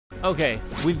Okay,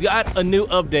 we've got a new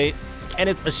update, and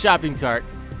it's a shopping cart.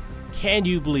 Can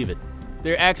you believe it?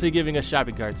 They're actually giving us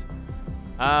shopping carts.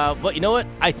 But you know what?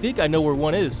 I think I know where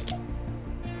one is.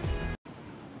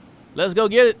 Let's go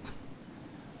get it.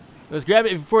 Let's grab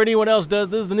it before anyone else does.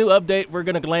 This is the new update. We're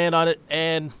gonna land on it,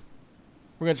 and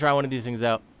we're gonna try one of these things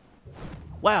out.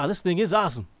 Wow, this thing is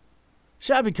awesome.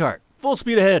 Shopping cart, full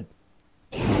speed ahead.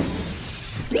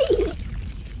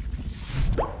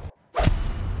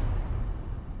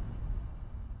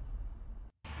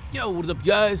 Yo, what's up,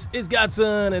 guys? It's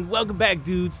Godson, and welcome back,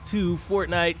 dudes, to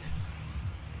Fortnite.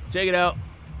 Check it out.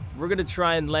 We're gonna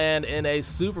try and land in a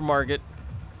supermarket.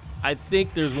 I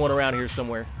think there's one around here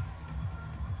somewhere.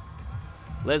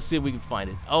 Let's see if we can find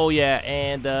it. Oh yeah,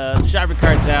 and shopping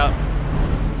cart's out.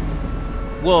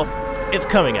 Well, it's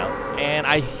coming out, and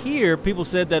I hear people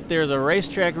said that there's a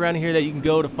racetrack around here that you can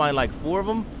go to find like 4 of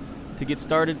them to get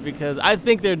started, because I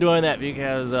think they're doing that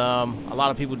because a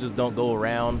lot of people just don't go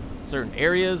around certain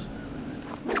areas.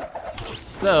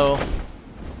 So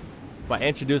by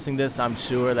introducing this, I'm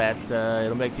sure that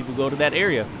it'll make people go to that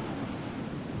area.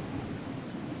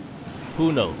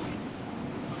 Who knows?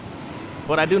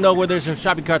 But I do know where there's some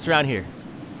shopping carts around here.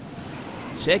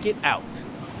 Check it out.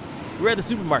 We're at the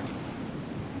supermarket.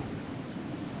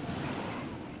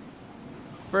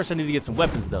 First, I need to get some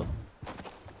weapons, though.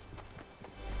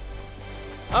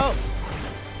 Oh!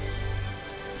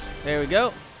 There we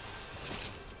go.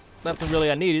 Nothing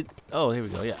really I needed. Oh, here we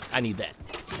go. Yeah, I need that.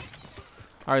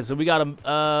 Alright, so we got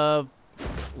a,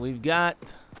 we've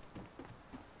got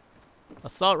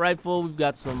assault rifle. We've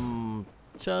got some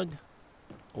chug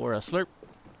or a slurp.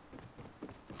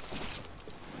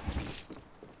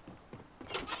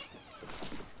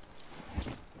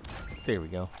 There we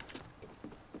go.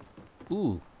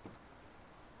 Ooh.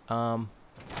 Let me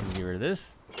get rid of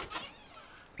this.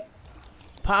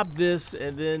 Pop this,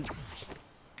 and then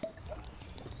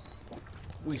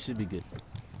we should be good.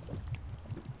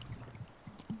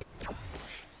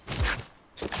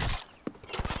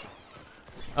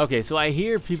 Okay, so I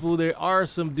hear people. There are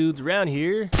some dudes around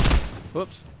here.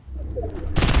 Whoops.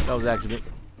 That was accident.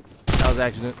 That was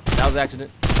accident. That was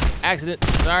accident. Accident.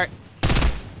 Sorry.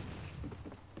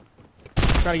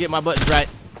 Trying to get my buttons right.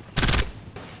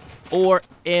 Or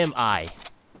am I?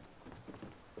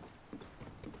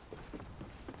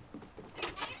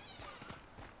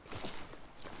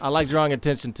 I like drawing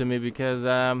attention to me because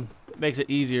it makes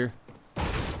it easier.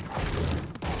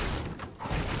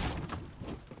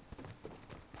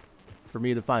 For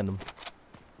me to find them.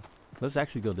 Let's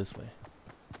actually go this way.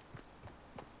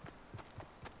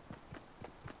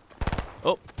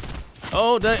 Oh.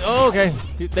 Oh, oh, okay.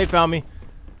 They found me.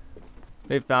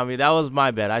 They found me. That was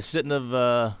my bad. I shouldn't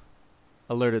have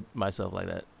alerted myself like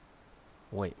that.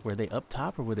 Wait, were they up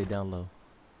top or were they down low?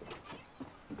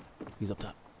 He's up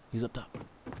top. He's up top.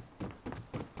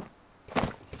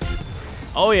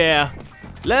 Oh yeah.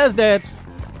 Let's dance.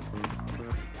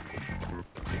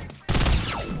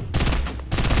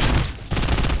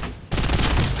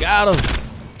 Got him.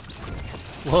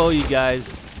 Whoa, you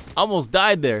guys. Almost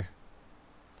died there.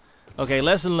 Okay,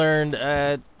 lesson learned.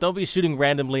 Don't be shooting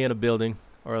randomly in a building,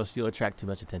 or else you'll attract too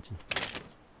much attention.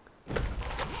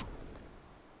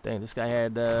 Dang, this guy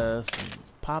had some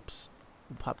pops.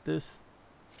 We'll pop this.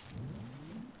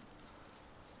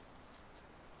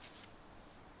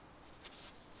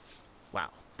 Wow,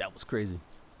 that was crazy.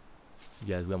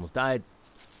 You guys, we almost died.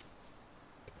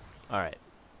 All right.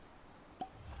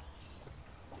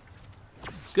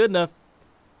 Good enough.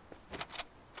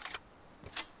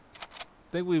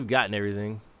 I think we've gotten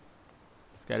everything.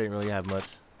 This guy didn't really have much.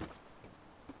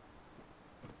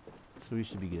 So we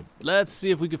should be good. Let's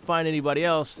see if we can find anybody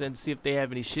else and see if they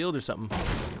have any shield or something.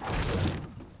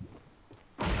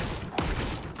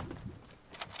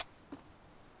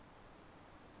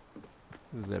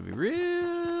 Just gotta be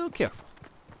real careful.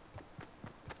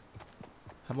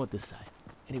 How about this side?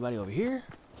 Anybody over here?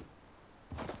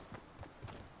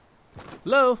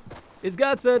 Hello? It's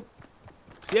Godson.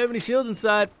 Do you have any shields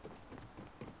inside?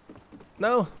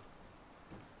 No?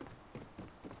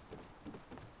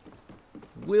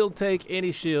 We'll take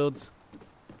any shields.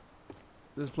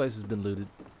 This place has been looted.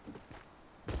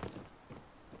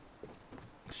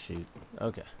 Shoot.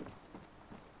 Okay.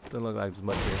 Doesn't look like there's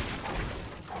much here.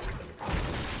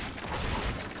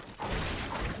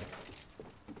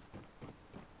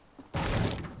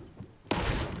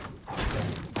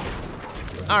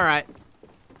 All right.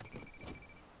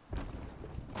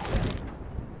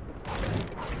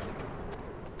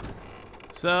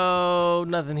 So,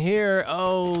 nothing here.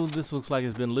 Oh, this looks like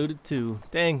it's been looted too.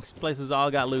 Dang, this place has all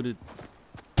got looted.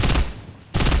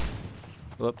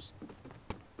 Whoops.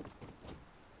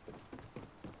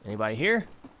 Anybody here?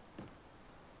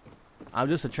 I'm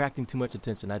just attracting too much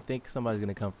attention. I think somebody's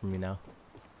gonna come for me now.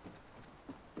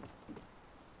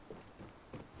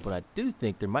 But I do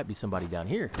think there might be somebody down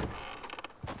here.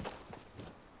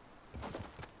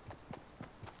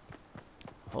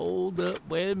 Hold up,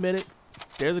 wait a minute.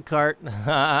 There's a cart.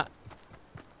 Looks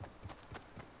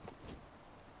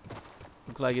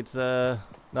like it's not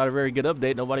a very good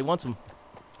update. Nobody wants them.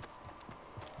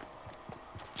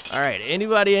 Alright,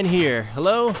 anybody in here?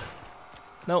 Hello?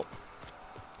 Nope.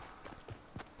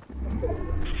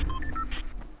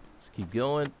 Let's keep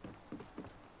going.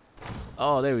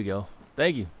 Oh, there we go.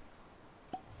 Thank you.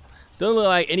 Doesn't look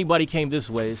like anybody came this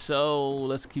way, so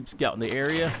let's keep scouting the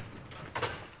area.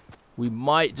 We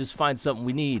might just find something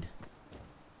we need.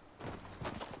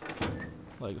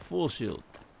 Like a full shield.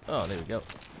 Oh, there we go.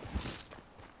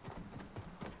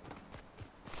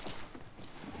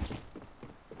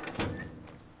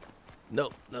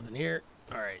 Nope, nothing here.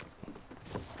 Alright.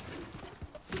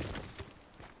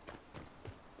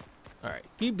 Alright,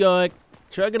 keep going.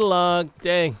 Trucking along.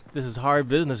 Dang, this is hard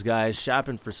business, guys.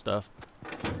 Shopping for stuff.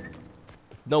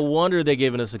 No wonder they're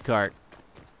giving us a cart.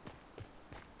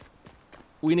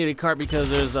 We need a cart because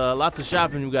there's lots of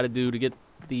shopping we got to do to get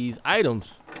these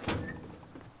items.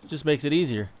 It just makes it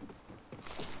easier.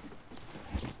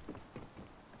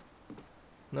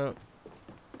 No.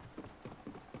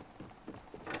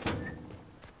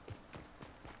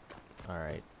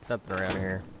 Alright, nothing around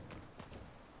here.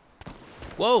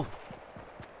 Whoa!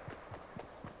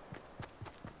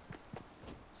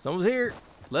 Someone's here.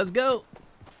 Let's go.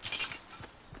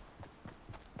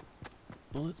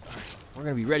 Bullets. Alright, we're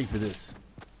gonna be ready for this.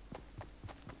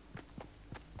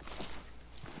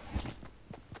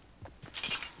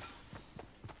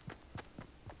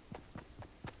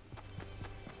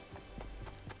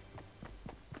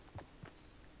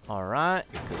 Alright,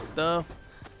 good stuff.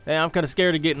 Hey, I'm kind of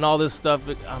scared of getting all this stuff.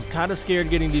 I'm kind of scared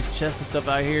of getting these chests and stuff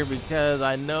out here because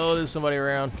I know there's somebody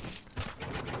around.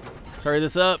 Let's hurry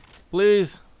this up,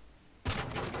 please.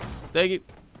 Thank you.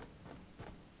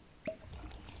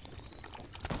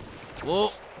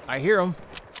 Whoa, I hear him.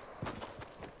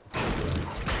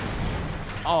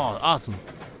 Oh, awesome.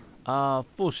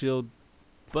 Full shield.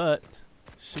 But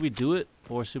should we do it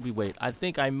or should we wait? I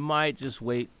think I might just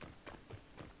wait.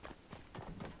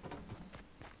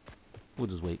 We'll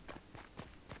just wait.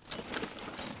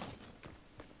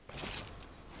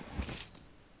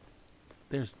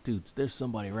 There's dudes. There's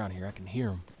somebody around here. I can hear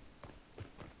him.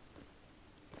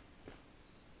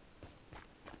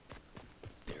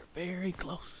 They're very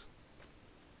close.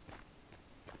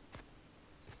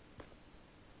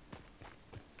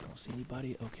 Don't see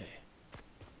anybody. Okay.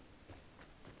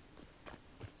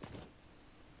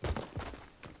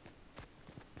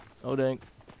 Oh dang.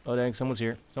 Oh dang. Someone's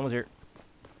here. Someone's here.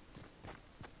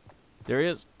 There he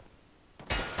is.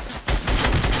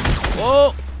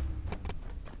 Whoa!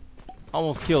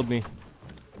 Almost killed me.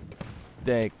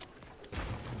 Dang.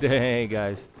 Dang,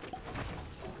 guys.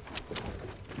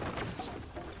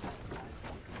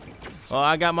 Oh,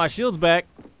 I got my shields back.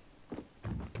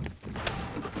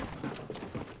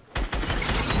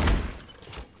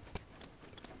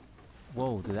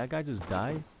 Whoa, did that guy just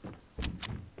die?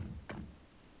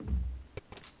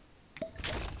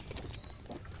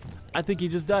 I think he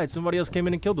just died. Somebody else came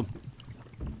in and killed him.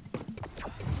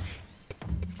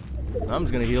 I'm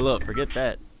just gonna heal up. Forget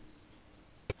that.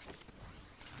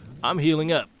 I'm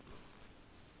healing up.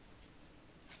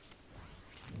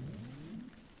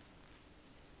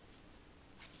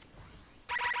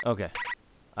 Okay.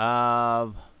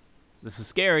 This is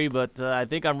scary, but I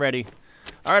think I'm ready.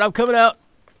 All right, I'm coming out.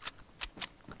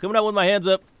 Coming out with my hands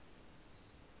up,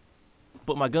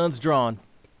 but my gun's drawn.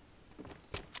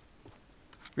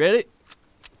 Ready?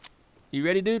 You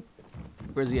ready, dude?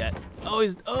 Where's he at? Oh,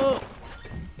 he's... Oh!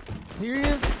 Here he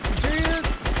is! Here he is!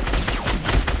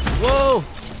 Whoa!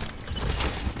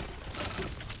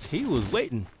 He was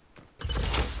waiting.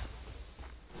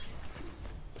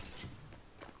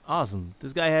 Awesome.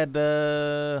 This guy had...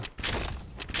 We'll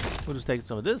just take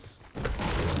some of this.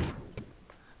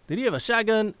 Did he have a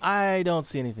shotgun? I don't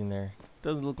see anything there.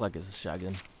 Doesn't look like it's a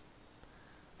shotgun.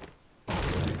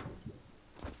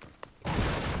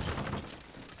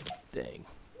 Dang.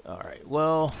 Alright,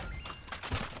 well,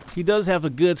 he does have a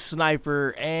good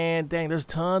sniper, and dang, there's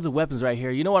tons of weapons right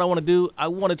here. You know what I want to do? I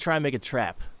want to try and make a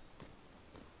trap.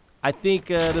 I think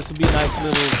this would be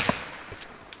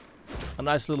a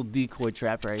nice little decoy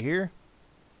trap right here.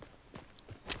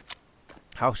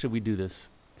 How should we do this?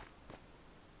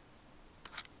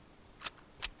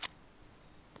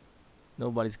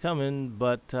 Nobody's coming,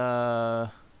 but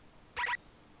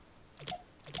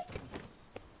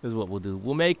This is what we'll do.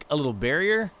 We'll make a little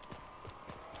barrier.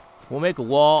 We'll make a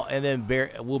wall, and then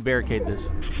we'll barricade this.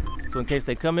 So in case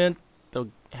they come in, they'll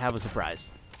have a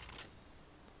surprise.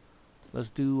 Let's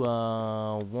do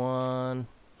one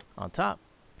on top.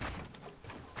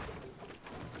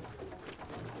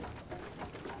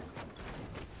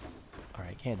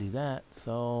 Alright, can't do that,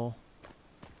 so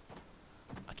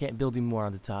I can't build any more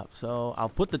on the top. So I'll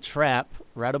put the trap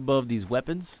right above these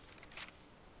weapons.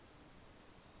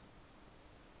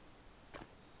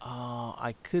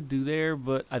 I could do there,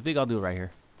 but I think I'll do it right here.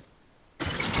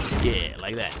 Yeah,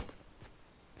 like that.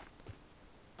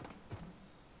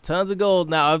 Tons of gold.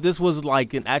 Now, if this was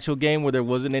like an actual game where there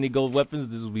wasn't any gold weapons,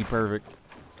 this would be perfect.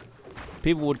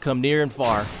 People would come near and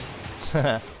far.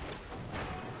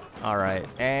 Alright,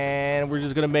 and we're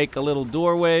just going to make a little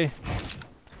doorway.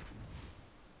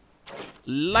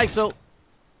 Like so.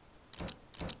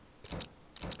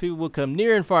 People will come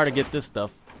near and far to get this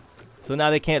stuff. So now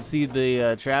they can't see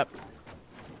the trap.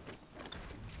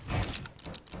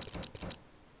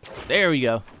 There we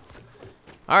go.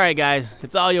 Alright, guys.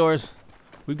 It's all yours.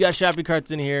 We've got shopping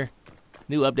carts in here.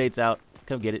 New updates out.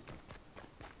 Come get it.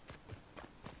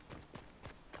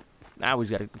 Now we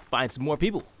just got to find some more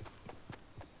people.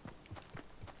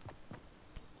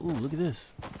 Ooh, look at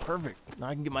this. Perfect. Now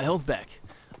I can get my health back.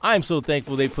 I'm so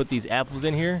thankful they put these apples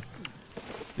in here.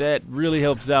 That really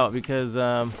helps out because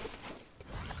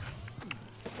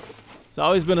it's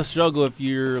always been a struggle if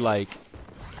you're like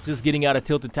just getting out of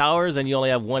tilted towers and you only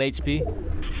have 1 HP.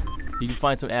 You can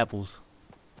find some apples.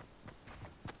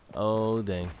 Oh,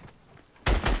 dang.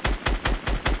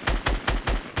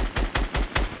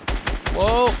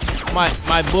 Whoa!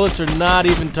 My bullets are not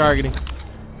even targeting.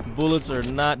 Bullets are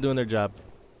not doing their job.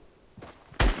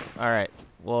 Alright.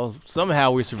 Well, somehow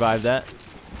we survived that.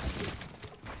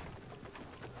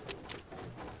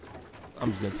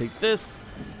 I'm just gonna take this.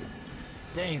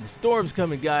 Dang, the storm's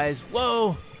coming, guys.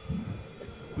 Whoa!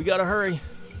 We gotta hurry.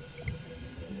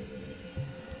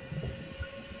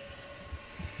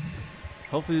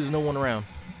 Hopefully there's no one around.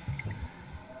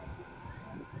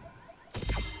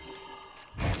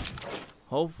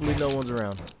 Hopefully no one's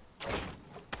around.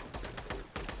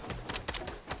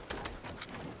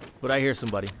 But I hear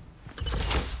somebody.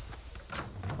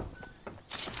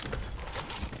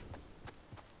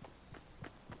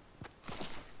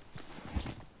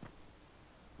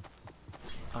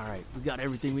 Alright, we got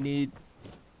everything we need.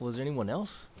 Was there anyone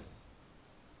else?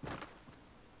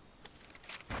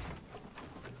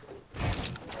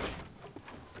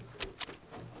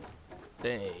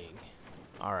 Dang.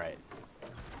 Alright.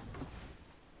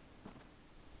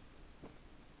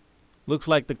 Looks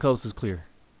like the coast is clear.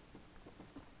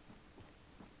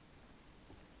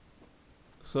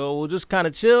 So we'll just kind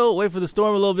of chill, wait for the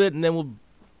storm a little bit, and then we'll...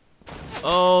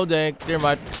 Oh, dang. Never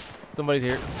mind. Somebody's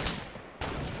here.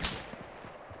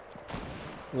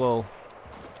 Whoa.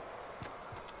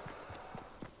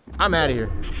 I'm out of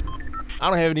here. I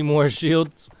don't have any more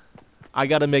shields. I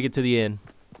gotta make it to the end.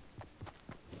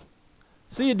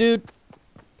 See you, dude.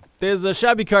 There's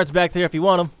shopping carts back there if you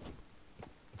want them.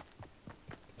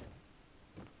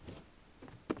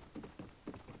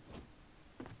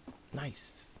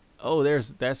 Nice. Oh,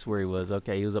 that's where he was.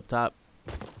 Okay, he was up top.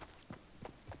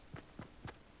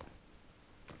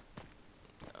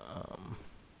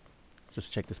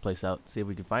 Just check this place out. See if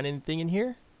we can find anything in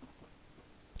here.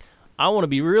 I want to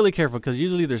be really careful because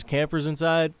usually there's campers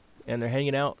inside and they're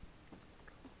hanging out.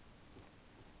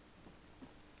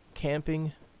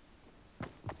 Camping.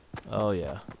 Oh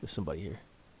yeah, there's somebody here.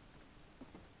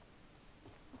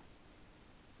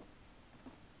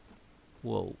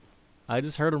 Whoa. I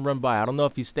just heard him run by. I don't know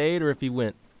if he stayed or if he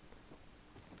went.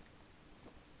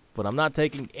 But I'm not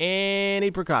taking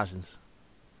any precautions.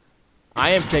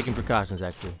 I am taking precautions,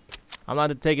 actually. I'm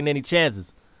not taking any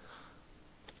chances.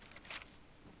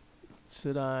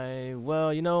 Should I?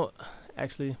 Well, you know,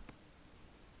 actually,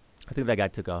 I think that guy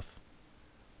took off.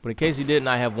 But in case he didn't,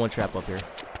 I have one trap up here.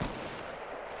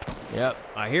 Yep,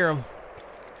 I hear him.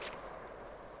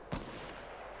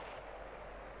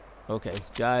 Okay,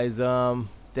 guys,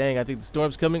 dang, I think the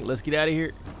storm's coming. Let's get out of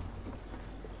here.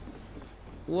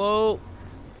 Whoa.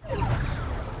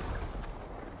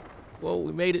 Whoa,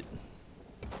 we made it.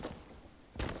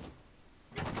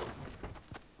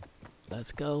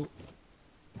 Let's go.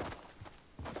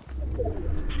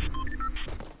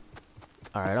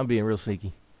 Alright, I'm being real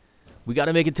sneaky. We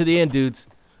gotta make it to the end, dudes.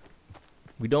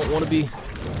 We don't want to be...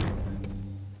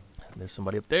 There's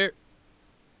somebody up there.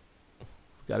 We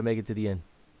gotta make it to the end.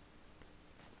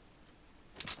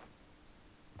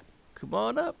 Come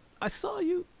on up. I saw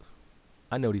you.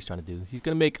 I know what he's trying to do. He's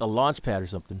gonna make a launch pad or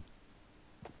something.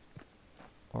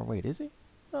 Or wait, is he?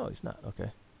 No, he's not.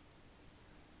 Okay.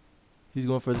 He's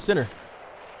going for the center.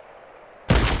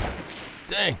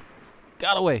 Dang.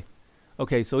 Got away.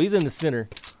 Okay, so he's in the center.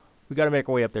 We got to make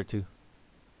our way up there, too.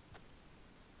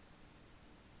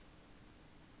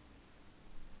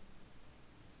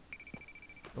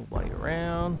 Nobody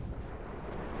around.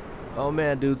 Oh,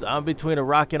 man, dudes. I'm between a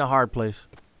rock and a hard place.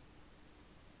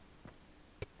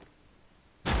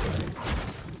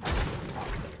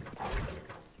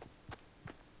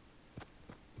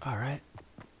 All right.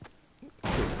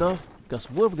 Good stuff. Got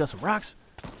some wood. We got some rocks.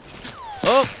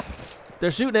 Oh,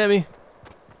 they're shooting at me.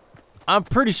 I'm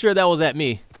pretty sure that was at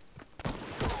me.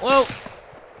 Whoa.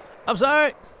 I'm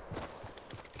sorry.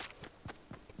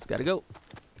 Just gotta go.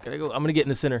 Gotta go. I'm gonna get in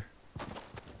the center.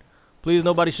 Please,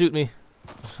 nobody shoot me.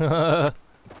 I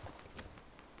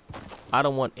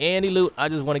don't want any loot. I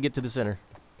just want to get to the center.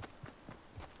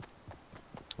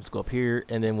 Let's go up here,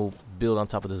 and then we'll build on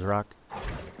top of this rock.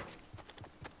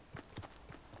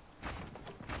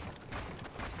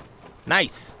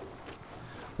 Nice.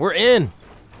 We're in.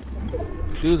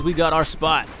 Dudes, we got our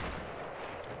spot.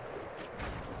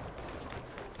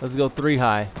 Let's go 3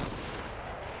 high.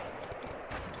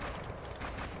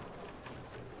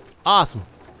 Awesome.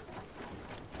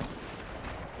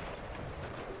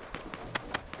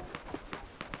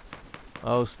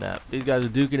 Oh, snap. These guys are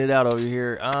duking it out over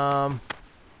here.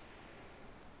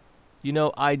 You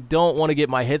know, I don't want to get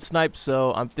my head sniped,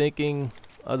 so I'm thinking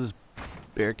I'll just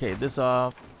barricade this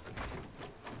off.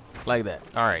 Like that.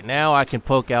 Alright, now I can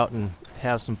poke out and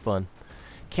have some fun.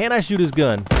 Can I shoot his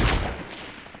gun?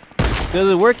 Does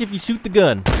it work if you shoot the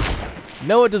gun?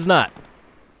 No, it does not.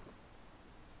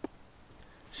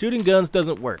 Shooting guns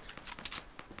doesn't work.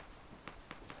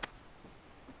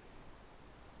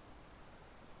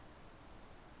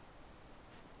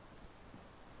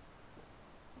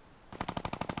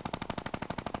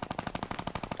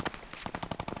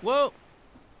 Whoa.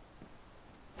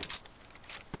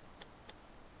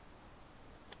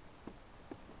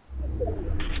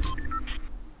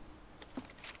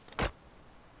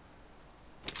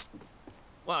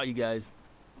 Wow, you guys.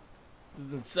 This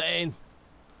is insane.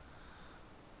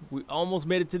 We almost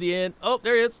made it to the end. Oh,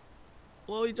 there he is.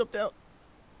 Whoa, he jumped out.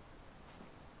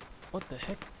 What the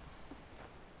heck?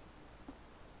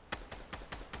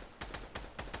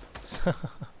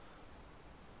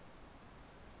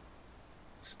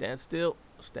 Stand still.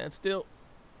 Stand still.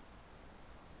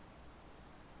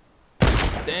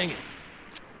 Dang it.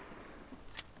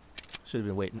 Should have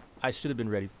been waiting. I should have been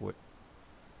ready for it.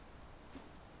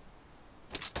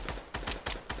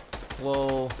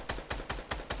 Whoa.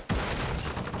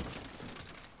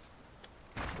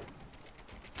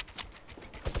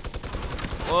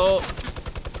 Whoa.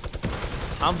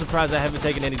 I'm surprised I haven't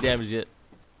taken any damage yet.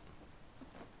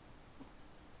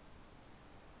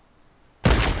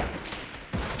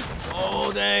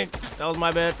 Oh, dang. That was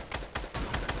my bad.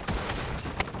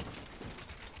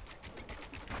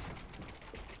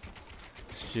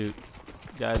 Shoot.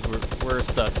 Guys, we're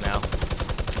stuck now.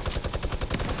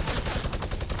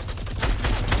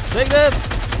 Take this!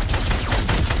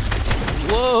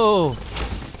 Whoa!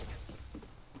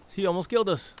 He almost killed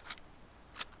us.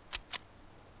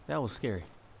 That was scary.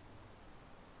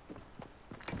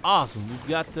 Awesome. We've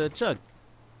got the chug.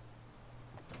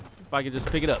 If I could just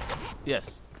pick it up.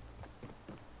 Yes.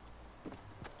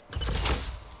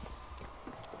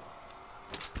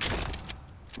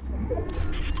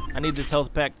 I need this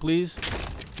health pack, please.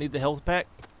 Need the health pack.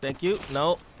 Thank you.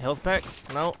 No. Health pack.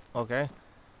 No. Okay.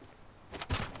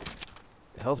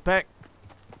 Health pack.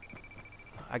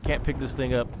 I can't pick this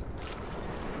thing up.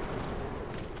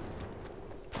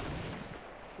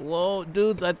 Whoa,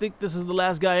 dudes, I think this is the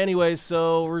last guy anyway,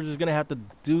 so we're just gonna have to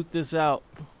duke this out.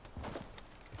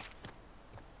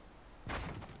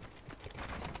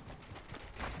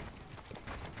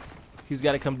 He's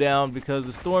got to come down because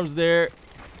the storm's there.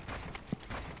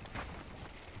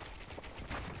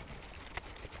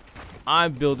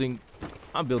 I'm building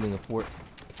a fort.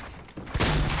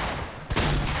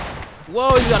 Whoa,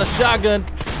 he's got a shotgun.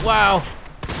 Wow.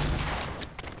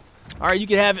 All right, you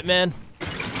can have it, man.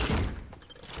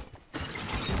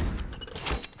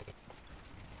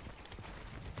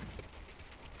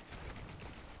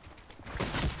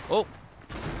 Oh.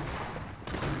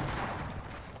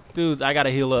 Dudes, I gotta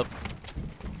heal up.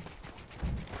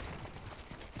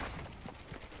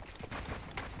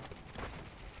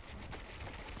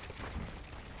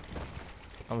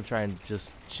 I'm gonna try and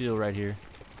just chill right here.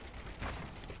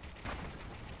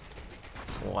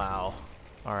 Wow.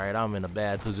 Alright, I'm in a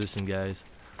bad position, guys.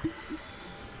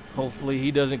 Hopefully he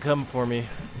doesn't come for me.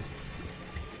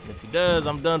 If he does,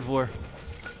 I'm done for.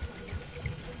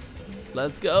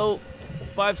 Let's go.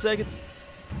 5 seconds.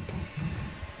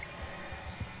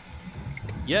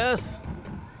 Yes.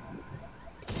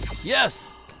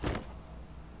 Yes.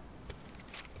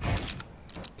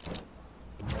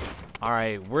 All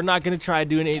right, we're not gonna try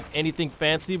doing anything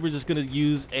fancy. We're just gonna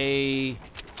use a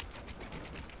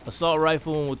assault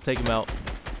rifle and we'll take him out.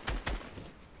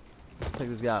 Let's take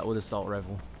this guy out with an assault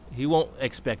rifle. He won't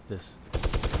expect this.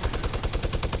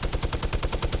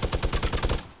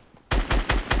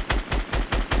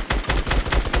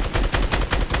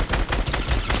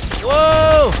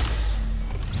 Whoa!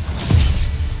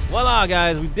 Voila,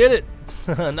 guys, we did it.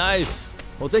 Nice.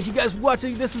 Well, thank you guys for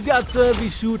watching. This is Godson. Be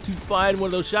sure to find one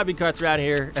of those shopping carts around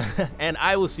here. And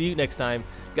I will see you next time.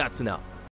 Godson out.